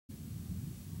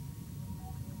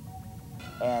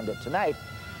And tonight,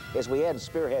 as we end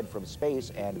Spearhead from space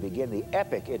and begin the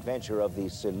epic adventure of the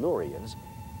Silurians,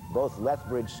 both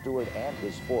Lethbridge Stewart and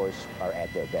his force are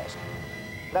at their best.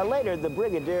 Now later, the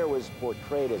Brigadier was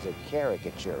portrayed as a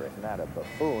caricature, if not a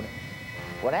buffoon,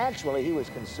 when actually he was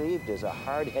conceived as a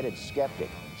hard-headed skeptic,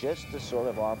 just the sort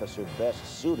of officer best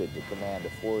suited to command a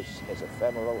force as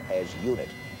ephemeral as UNIT.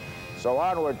 So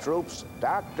onward, troops,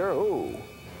 Doctor Who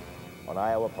on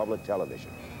Iowa Public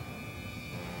Television.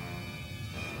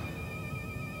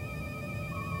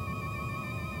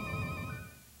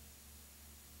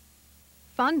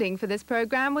 Funding for this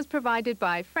program was provided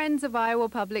by Friends of Iowa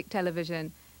Public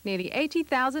Television, nearly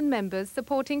 80,000 members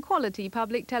supporting quality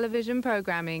public television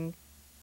programming.